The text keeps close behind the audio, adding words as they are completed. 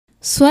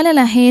Suala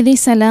la hedhi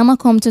salama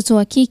kwa mtoto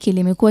wa kike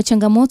limekuwa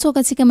changamoto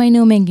katika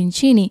maeneo mengi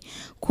nchini,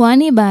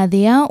 kwani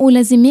baadhi yao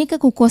hulazimika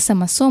kukosa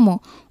masomo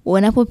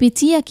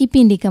wanapopitia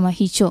kipindi kama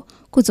hicho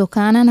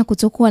kutokana na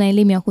kutokuwa na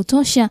elimu ya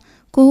kutosha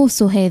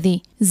kuhusu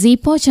hedhi.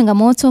 Zipo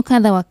changamoto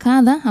kadha wa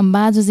kadha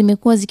ambazo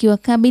zimekuwa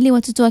zikiwakabili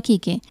watoto wa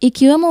kike,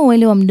 ikiwemo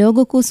uelewa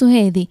mdogo kuhusu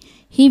hedhi.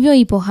 Hivyo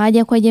ipo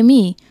haja kwa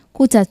jamii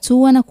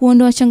kutatua na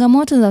kuondoa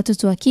changamoto za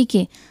watoto wa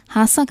kike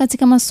hasa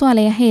katika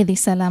masuala ya hedhi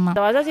salama.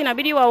 Wazazi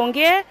inabidi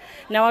waongee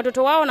na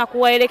watoto wao na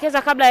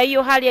kuwaelekeza kabla ya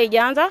hiyo hali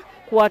haijaanza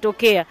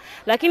kuwatokea.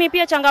 Lakini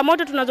pia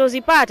changamoto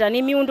tunazozipata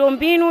ni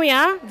miundombinu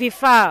ya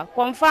vifaa.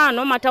 Kwa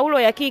mfano mataulo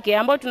ya kike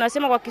ambayo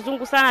tunasema kwa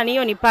kizungu sana ni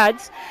hiyo ni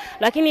pads.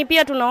 Lakini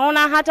pia tunaona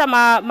hata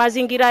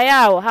mazingira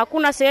yao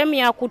hakuna sehemu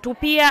ya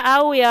kutupia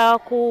au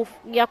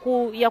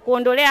ya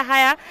kuondolea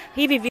haya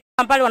hivi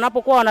pale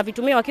wanapokuwa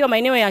wanavitumia wakiwa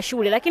maeneo ya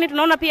shule. Lakini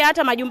tunaona pia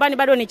hata majumbani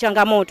bado ni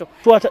changamoto.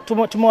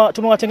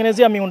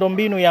 Tumewatengenezea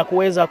miundombinu ya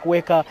kuweza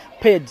kuweka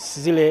pads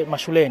zile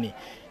mashuleni.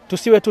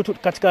 Tusiwe tu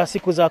katika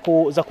siku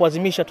za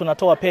kuadhimisha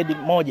tunatoa pad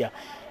moja.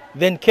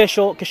 Then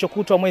kesho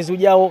kutwa mwezi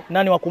ujao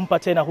nani wa kumpa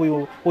tena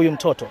huyu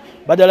mtoto.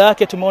 Badala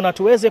yake tumeona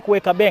tuweze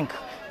kuweka bank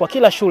kwa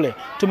kila shule.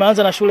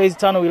 Tumeanza na shule hizi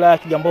 5 wilaya ya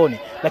Kigamboni.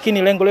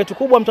 Lakini lengo letu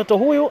kubwa mtoto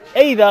huyu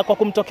aidha kwa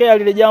kumtokea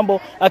lile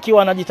jambo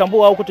akiwa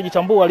anajitambua au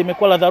kutojitambua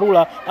limekuwa la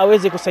dharura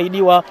aweze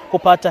kusaidiwa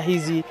kupata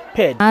hizi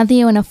pad. Baadhi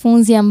ya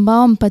wanafunzi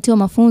ambao mpatiwa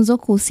mafunzo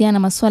kuhusiana na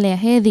masuala ya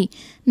hedhi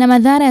na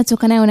madhara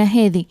yatokanayo na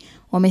hedhi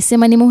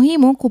wamesema ni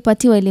muhimu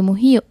kupatiwa elimu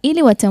hiyo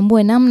ili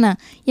watambue namna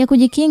ya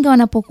kujikinga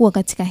wanapokuwa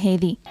katika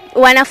hedhi.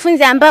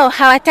 Wanafunzi ambao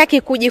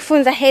hawataki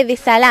kujifunza hedhi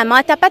salama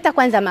watapata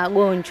kwanza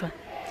magonjwa.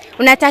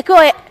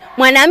 Unatakiwa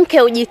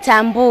mwanamke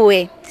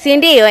ujitambue, si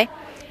ndio?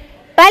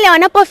 Pale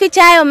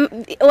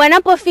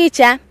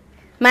wanapoficha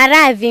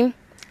maradhi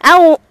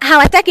au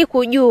hawataki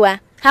kujua,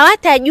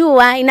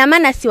 hawatajua, ina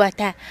maana si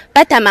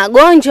watapata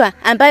magonjwa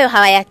ambayo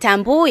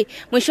hawayatambui.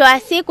 Mwisho wa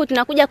siku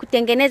tunakuja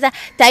kutengeneza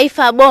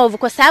taifa bovu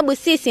kwa sababu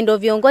sisi ndio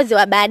viongozi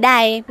wa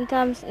baadaye.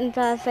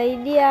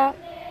 Nitasaidia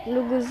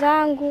ndugu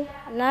zangu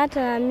na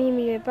hata na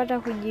mimi nimepata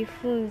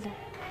kujifunza.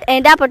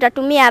 Endapo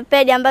tatumia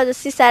pedi ambazo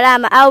si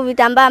salama au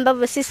vitambaa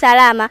ambavyo si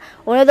salama,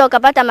 unaweza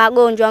ukapata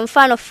magonjwa,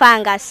 mfano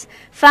fungus.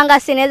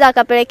 Fungus inaweza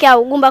kupelekea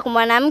ugumba kwa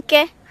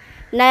mwanamke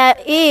na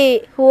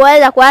hii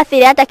huweza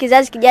kuathiri hata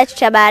kizazi kijacho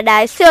cha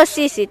baadaye. Sio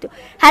sisi tu,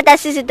 hata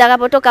sisi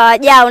tutakapotoka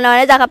wajao na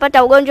wanaweza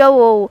kupata ugonjwa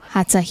huo.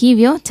 Hata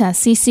hivyo,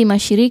 taasisi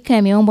mashirika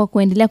yameombwa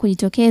kuendelea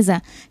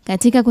kujitokeza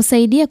katika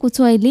kusaidia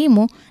kutoa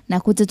elimu na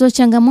kutatua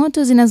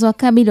changamoto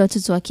zinazowakabili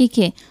watoto wa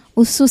kike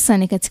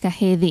hususan katika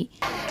hedhi.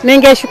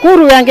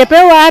 Ningeshukuru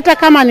yangepewa hata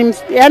kama ni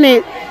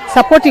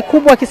support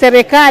kubwa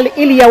kiserikali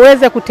ili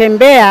yaweze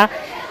kutembea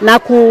na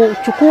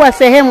kuchukua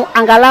sehemu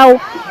angalau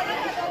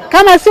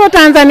kama sio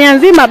Tanzania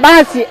nzima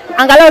basi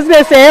angalau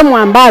zile sehemu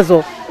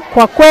ambazo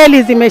kwa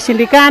kweli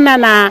zimeshindikana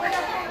na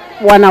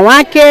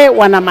wanawake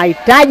wana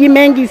mahitaji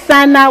mengi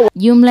sana.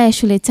 Jumla ya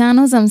shule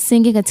 5 za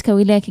msingi katika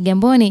wilaya ya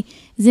Kigamboni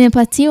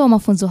zimepatiwa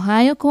mafunzo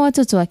hayo kwa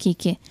watoto wa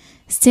kike.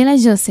 Stella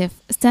Joseph,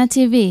 Star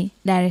TV,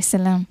 Dar es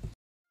Salaam.